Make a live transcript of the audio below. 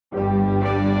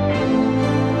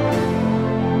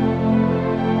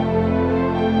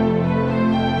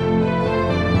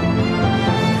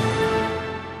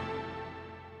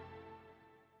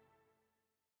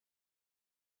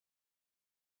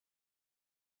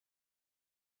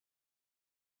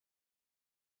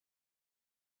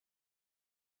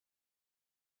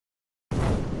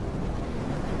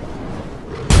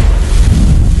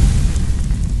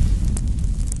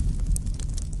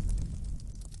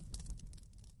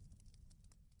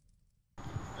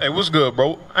Hey, what's good,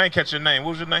 bro? I ain't catch your name.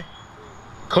 What was your name?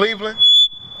 Cleveland?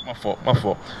 My fault, my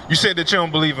fault. You said that you don't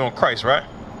believe in Christ, right?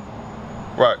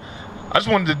 Right. I just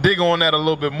wanted to dig on that a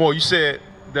little bit more. You said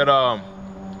that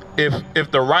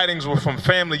if the writings were from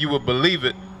family, you would believe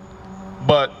it,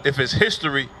 but if it's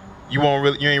history, you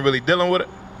ain't really dealing with it.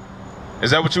 Is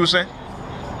that what you were saying?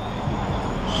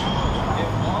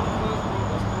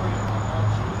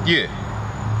 Yeah.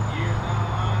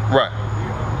 Right.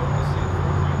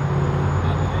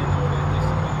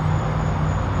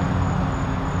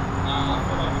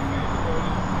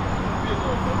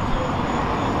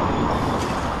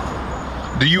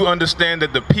 Do you understand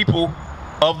that the people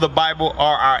of the Bible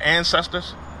are our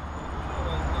ancestors?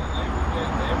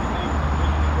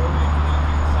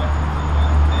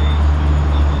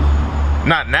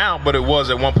 Not now, but it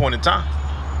was at one point in time.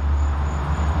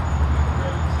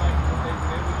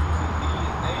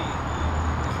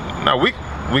 Now we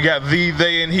got thee,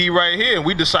 they, and he right here, and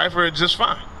we decipher it just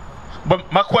fine.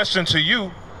 But my question to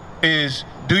you is,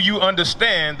 do you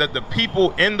understand that the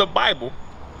people in the Bible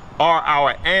are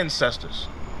our ancestors?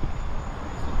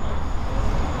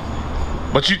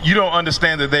 But you don't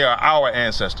understand that they are our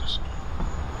ancestors.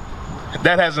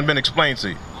 That hasn't been explained to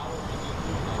you.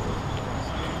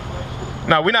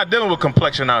 Now, we're not dealing with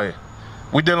complexion out here.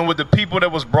 We're dealing with the people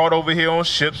that was brought over here on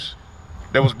ships,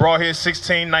 that was brought here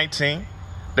 1619,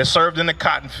 that served in the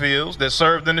cotton fields, that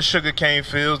served in the sugar cane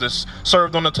fields, that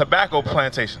served on the tobacco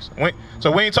plantations. So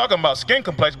we ain't talking about skin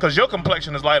complexion, because your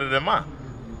complexion is lighter than mine.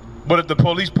 But if the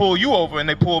police pull you over and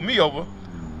they pull me over,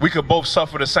 we could both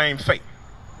suffer the same fate.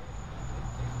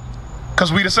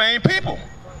 Because we the same people,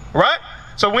 right?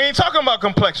 So we ain't talking about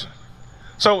complexion.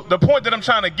 So the point that I'm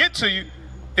trying to get to you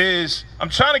is, I'm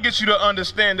trying to get you to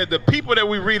understand that the people that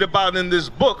we read about in this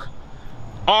book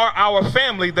are our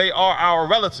family. They are our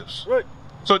relatives. Right.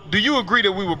 So do you agree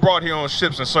that we were brought here on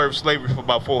ships and served slavery for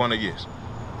about 400 years?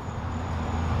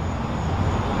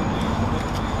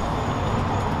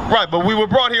 Right, but we were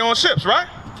brought here on ships, right?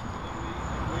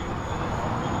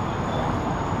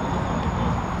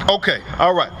 Okay,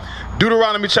 all right.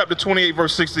 Deuteronomy chapter 28,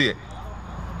 verse 68.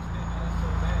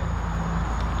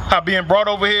 How being brought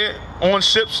over here on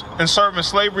ships and serving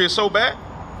slavery is so bad?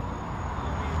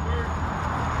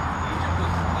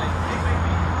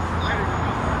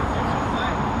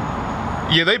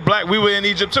 Yeah, they black. We were in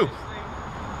Egypt too.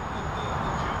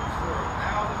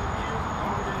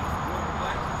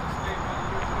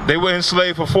 They were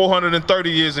enslaved for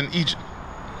 430 years in Egypt.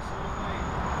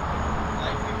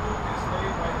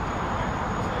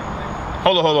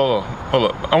 Hold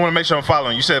up. I want to make sure I'm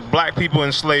following. You said black people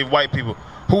enslaved white people.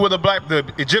 Who were the black? The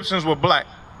Egyptians were black.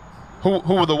 Who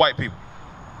were the white people?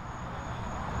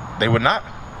 They were not.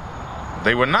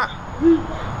 They were not.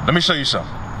 Let me show you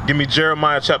something. Give me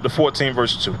Jeremiah chapter 14,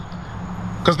 verse 2.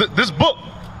 Because this book,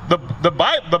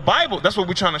 the Bible, that's what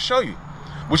we're trying to show you.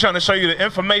 We're trying to show you the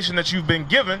information that you've been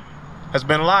given has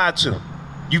been lied to.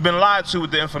 You've been lied to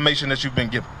with the information that you've been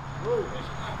given.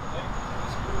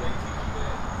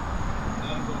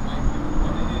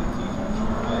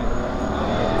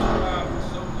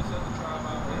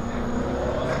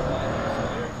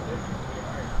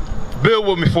 Build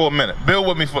with me for a minute. Build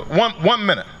with me for one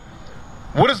minute.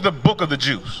 What is the book of the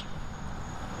Jews?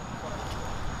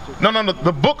 No,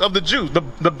 the book of the Jews.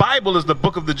 The Bible is the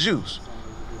book of the Jews.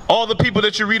 All the people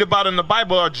that you read about in the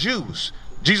Bible are Jews.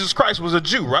 Jesus Christ was a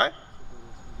Jew, right?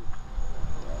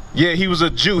 Yeah, he was a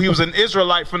Jew. He was an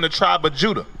Israelite from the tribe of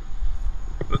Judah.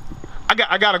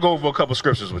 I got to go over a couple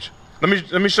scriptures with you.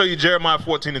 Let me show you Jeremiah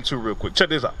 14 and 2 real quick. Check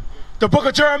this out. The book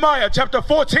of Jeremiah, chapter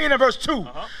 14 and verse 2.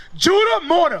 Judah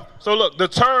mourner. So look, the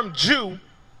term Jew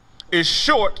is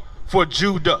short for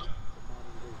Judah.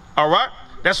 All right?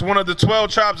 That's one of the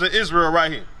 12 tribes of Israel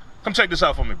right here. Come check this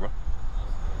out for me, bro.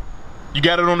 You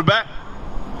got it on the back?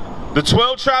 The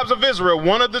 12 tribes of Israel,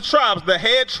 one of the tribes, the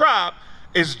head tribe,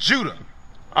 is Judah.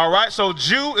 All right? So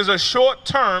Jew is a short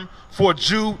term for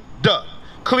Judah.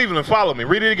 Cleveland, follow me.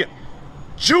 Read it again.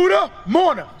 Judah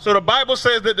mourner. So the Bible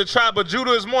says that the tribe of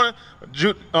Judah is mourning.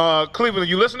 Cleveland,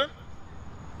 you listening?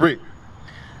 Read.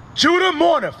 Judah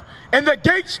mourneth, and the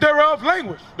gates thereof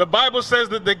languish. The Bible says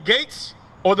that the gates,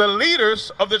 or the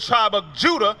leaders of the tribe of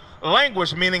Judah,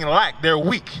 languish, meaning lack. They're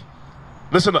weak.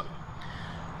 Listen up.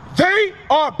 They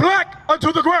are black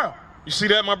unto the ground. You see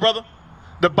that, my brother?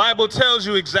 The Bible tells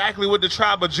you exactly what the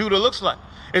tribe of Judah looks like.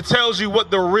 It tells you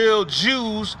what the real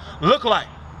Jews look like.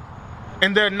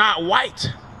 And they're not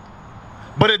white.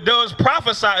 But it does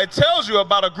prophesy. It tells you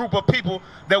about a group of people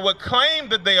that would claim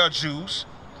that they are Jews,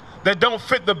 that don't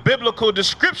fit the biblical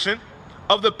description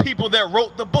of the people that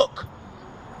wrote the book.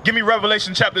 Give me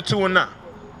Revelation chapter 2 and 9.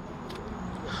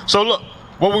 So look,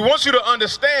 What we want you to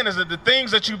understand is that the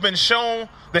things that you've been shown,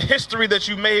 the history that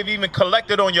you may have even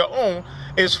collected on your own,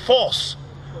 is false.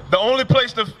 The only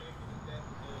place to...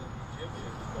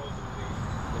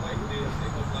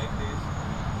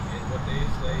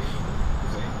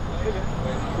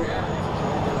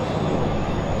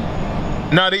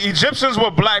 Now, the Egyptians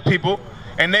were black people,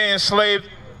 and they enslaved...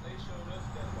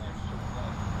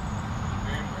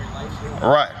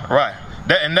 Right.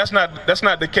 And that's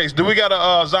not the case. Do we got a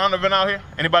Zondervan out here?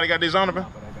 Anybody got these Zondervan?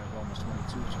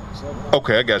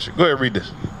 Okay, I got you. Go ahead, read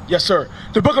this. Yes, sir.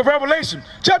 The book of Revelation,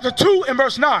 chapter 2 and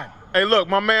verse 9. Hey, look,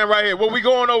 my man right here, what we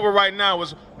going over right now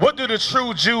is, what do the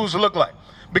true Jews look like?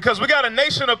 Because we got a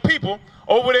nation of people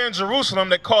over there in Jerusalem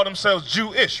that call themselves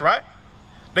Jewish, right?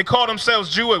 They call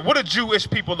themselves Jewish. What do Jewish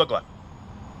people look like?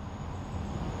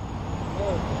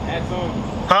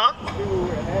 Huh?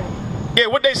 Yeah,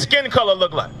 what their skin color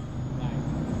look like?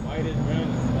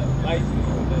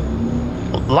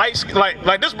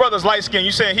 Like this brother's light skin.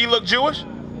 You saying he look Jewish?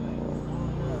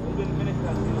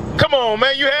 Come on,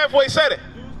 man. You halfway said it.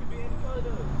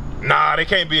 Nah, they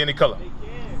can't be any color.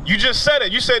 You just said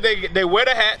it. You said they wear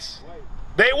the hats.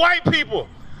 They white people.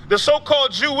 The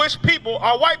so-called Jewish people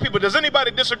are white people. Does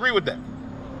anybody disagree with that?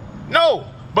 No.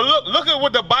 But look at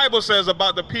what the Bible says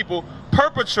about the people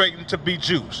perpetrating to be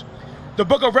Jews. The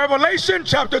book of Revelation,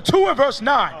 chapter 2 and verse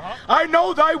 9. I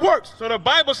know thy works. So the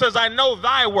Bible says, I know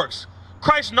thy works.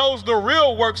 Christ knows the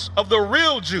real works of the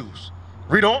real Jews.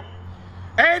 Read on.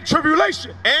 And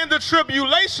tribulation. And the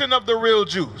tribulation of the real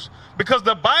Jews. Because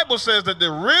the Bible says that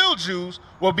the real Jews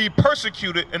will be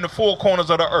persecuted in the four corners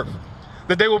of the earth.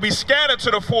 That they will be scattered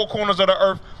to the four corners of the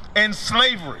earth in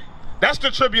slavery. That's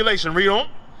the tribulation. Read on.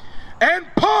 And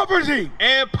poverty.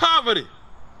 And poverty.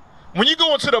 When you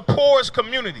go into the poorest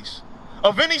communities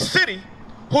of any city,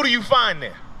 who do you find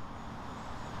there?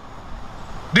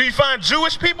 Do you find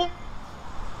Jewish people?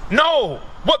 No.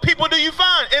 What people do you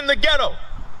find in the ghetto?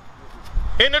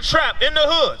 In the trap, in the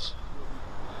hoods?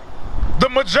 The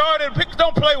majority of the people,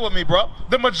 don't play with me, bro.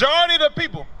 The majority of the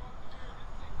people.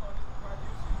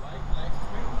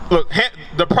 Look,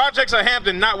 the projects of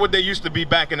Hampton not what they used to be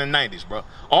back in the 90s, bro.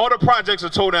 All the projects are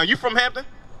tore down. You from Hampton?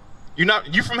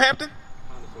 You from Hampton?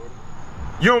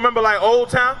 You remember like Old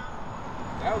Town?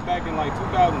 That was back in like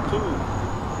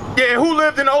 2002. Yeah, who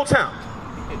lived in Old Town?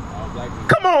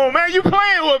 Come on, man, you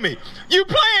playing with me. You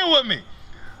playing with me.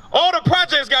 All the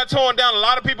projects got torn down. A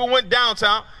lot of people went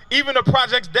downtown. Even the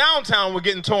projects downtown were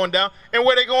getting torn down. And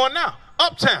where they going now?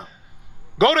 Uptown.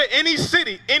 Go to any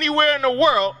city, anywhere in the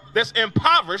world that's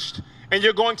impoverished, and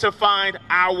you're going to find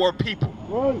our people.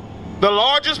 Right. The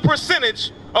largest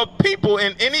percentage of people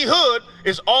in any hood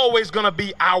is always going to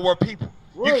be our people.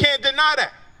 Right. You can't deny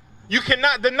that. You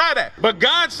cannot deny that. But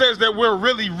God says that we're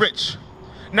really rich.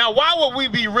 Now, why would we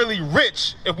be really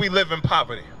rich if we live in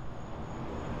poverty?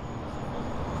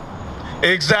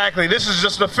 Exactly. This is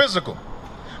just the physical.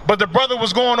 But the brother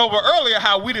was going over earlier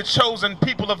how we the chosen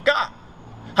people of God.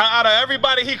 How out of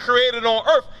everybody he created on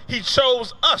earth, he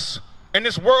chose us. And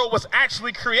this world was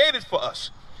actually created for us.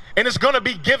 And it's going to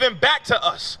be given back to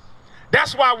us.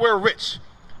 That's why we're rich.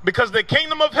 Because the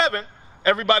kingdom of heaven,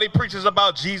 everybody preaches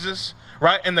about Jesus,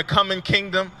 right? And the coming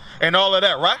kingdom and all of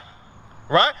that, right?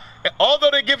 Right? And although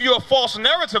they give you a false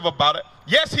narrative about it,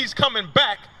 yes, he's coming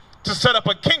back to set up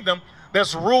a kingdom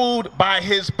that's ruled by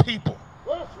his people.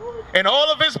 And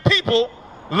all of his people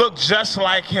look just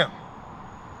like him.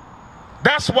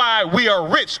 That's why we are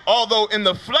rich, although in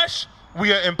the flesh,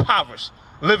 we are impoverished,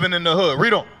 living in the hood.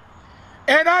 Read on.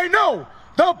 And I know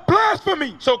the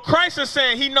blasphemy. So Christ is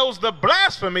saying he knows the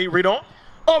blasphemy, read on,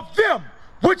 of them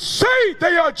which say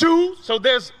they are Jews. So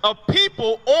there's a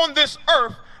people on this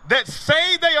earth that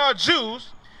say they are Jews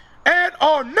and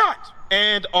are not.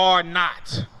 And are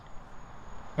not.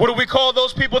 What do we call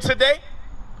those people today?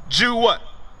 Jew what?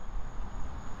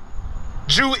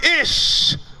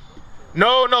 Jewish.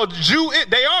 No,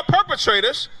 they are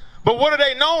perpetrators, but what are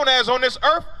they known as on this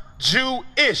earth?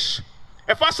 Jewish.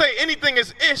 If I say anything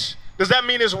is ish, does that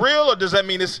mean it's real or does that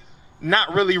mean it's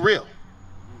not really real?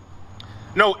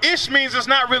 No, ish means it's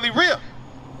not really real.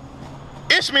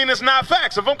 Ish means it's not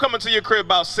facts. If I'm coming to your crib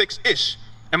about 6-ish,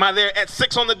 am I there at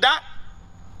 6 on the dot?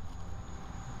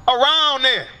 Around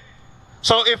there.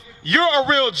 So if you're a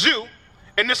real Jew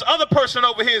and this other person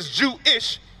over here is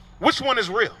Jewish, which one is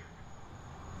real?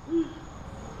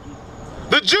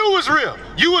 The Jew is real.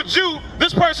 You a Jew,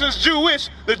 this person is Jewish,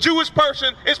 the Jewish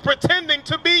person is pretending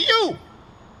to be you.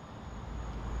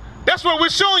 That's what we're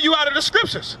showing you out of the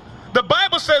scriptures. The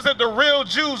Bible says that the real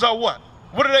Jews are what?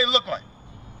 What do they look like?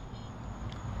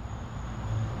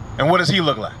 And what does he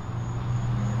look like?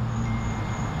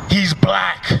 He's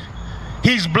black.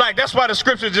 He's black. That's why the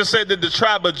scripture just said that the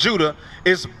tribe of Judah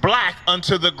is black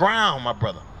unto the ground, my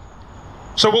brother.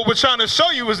 So what we're trying to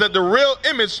show you is that the real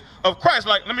image of Christ,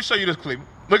 like, let me show you this, Cleveland.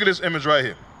 Look at this image right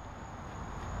here.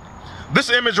 This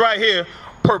image right here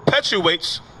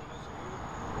perpetuates,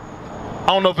 I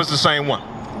don't know if it's the same one.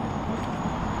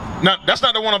 Now, that's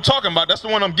not the one I'm talking about. That's the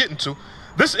one I'm getting to.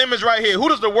 This image right here, who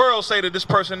does the world say that this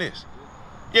person is?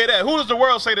 Yeah, that. Who does the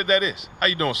world say that that is? How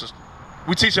you doing, sister?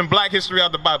 We teaching black history out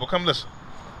of the Bible. Come listen.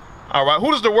 All right.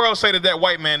 Who does the world say that that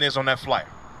white man is on that flyer?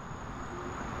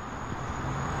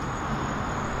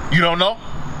 You don't know?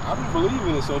 I don't believe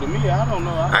in it, so to me, I don't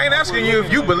know. I ain't asking you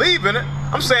if you believe in it.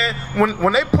 I'm saying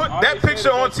when they put that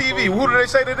picture on TV, who do they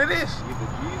say that it is?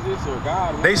 Either Jesus or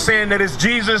God. They saying that it's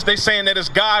Jesus. They saying that it's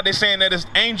God. They saying that it's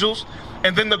angels.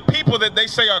 And then the people that they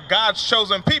say are God's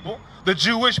chosen people, the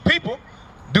Jewish people,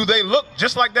 do they look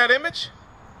just like that image?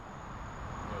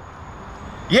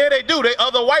 Yeah, they do. They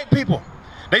other white people.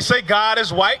 They say God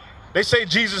is white. They say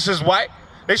Jesus is white.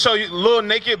 They show you little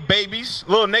naked babies,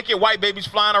 little naked white babies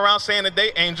flying around saying that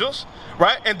they angels,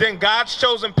 right? And then God's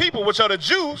chosen people, which are the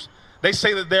Jews, they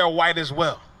say that they're white as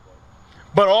well.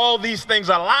 But all these things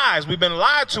are lies. We've been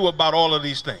lied to about all of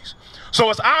these things. So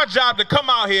it's our job to come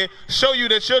out here, show you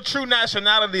that your true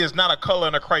nationality is not a color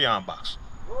in a crayon box.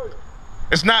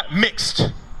 It's not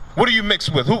mixed. What are you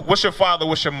mixed with? What's your father?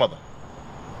 What's your mother?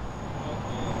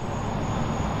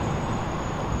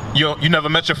 You never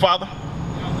met your father?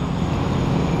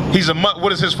 He's a mutt.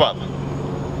 What is his father?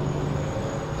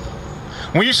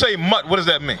 When you say mutt, what does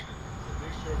that mean?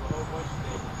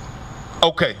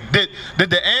 Okay. Did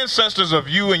the ancestors of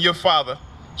you and your father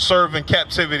serve in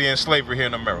captivity and slavery here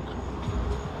in America?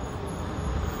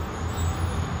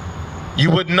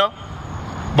 You wouldn't know?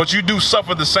 But you do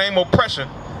suffer the same oppression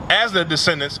as the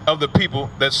descendants of the people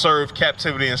that served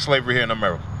captivity and slavery here in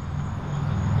America.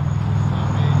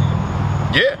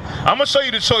 Yeah, I'm going to show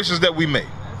you the choices that we made.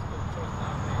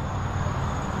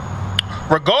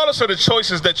 Regardless of the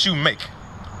choices that you make,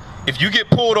 if you get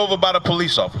pulled over by the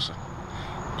police officer,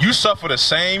 you suffer the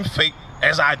same fate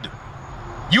as I do.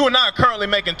 You and I are currently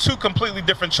making two completely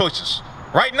different choices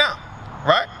right now,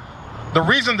 right? The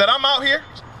reason that I'm out here,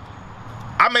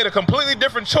 I made a completely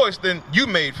different choice than you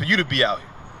made for you to be out here.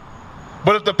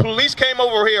 But if the police came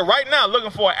over here right now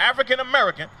looking for an African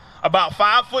American about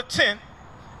 5'10",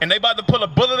 and they about to pull a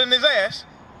bullet in his ass,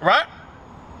 right?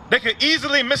 They could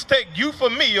easily mistake you for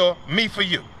me or me for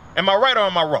you. Am I right or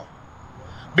am I wrong?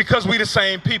 Because we the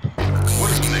same people. What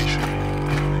is a nation?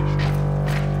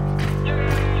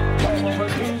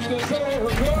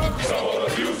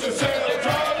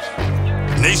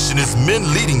 Nation is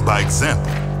men leading by example.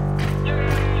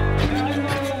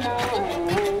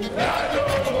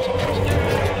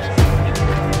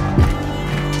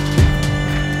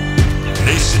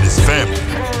 Nation is family.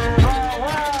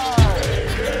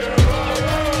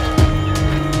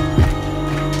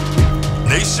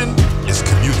 Nation is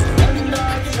community.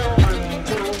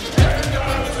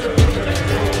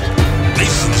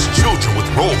 Nation is children with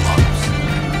role models.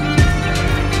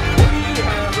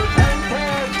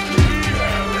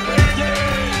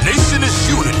 Nation is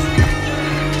unity.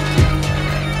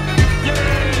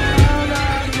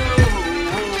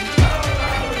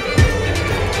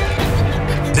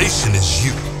 Nation is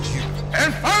you.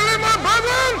 And finally, my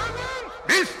brethren,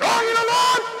 be strong in the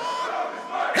Lord.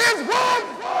 His word,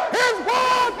 his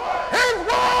word.